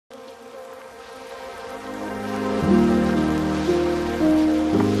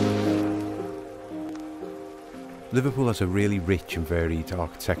Liverpool has a really rich and varied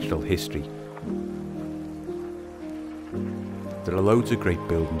architectural history. There are loads of great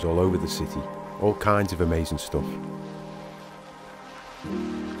buildings all over the city, all kinds of amazing stuff.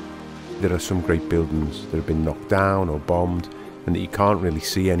 There are some great buildings that have been knocked down or bombed and that you can't really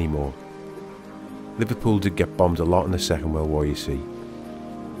see anymore. Liverpool did get bombed a lot in the Second World War, you see.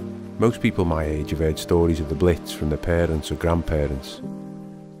 Most people my age have heard stories of the Blitz from their parents or grandparents.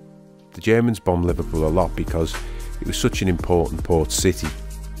 The Germans bombed Liverpool a lot because it was such an important port city.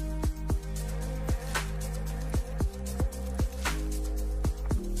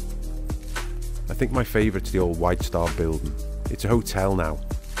 I think my favourite's the old White Star building. It's a hotel now,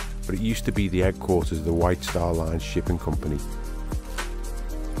 but it used to be the headquarters of the White Star Line shipping company.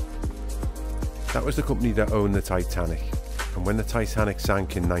 That was the company that owned the Titanic, and when the Titanic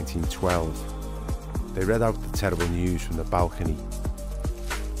sank in 1912, they read out the terrible news from the balcony.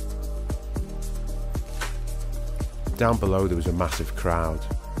 Down below there was a massive crowd.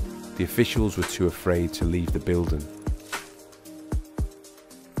 The officials were too afraid to leave the building,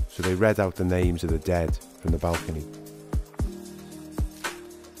 so they read out the names of the dead from the balcony.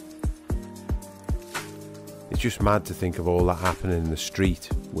 It's just mad to think of all that happening in the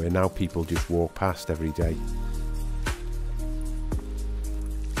street, where now people just walk past every day.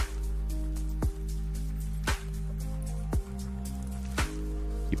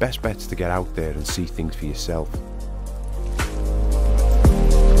 Your best bet's to get out there and see things for yourself.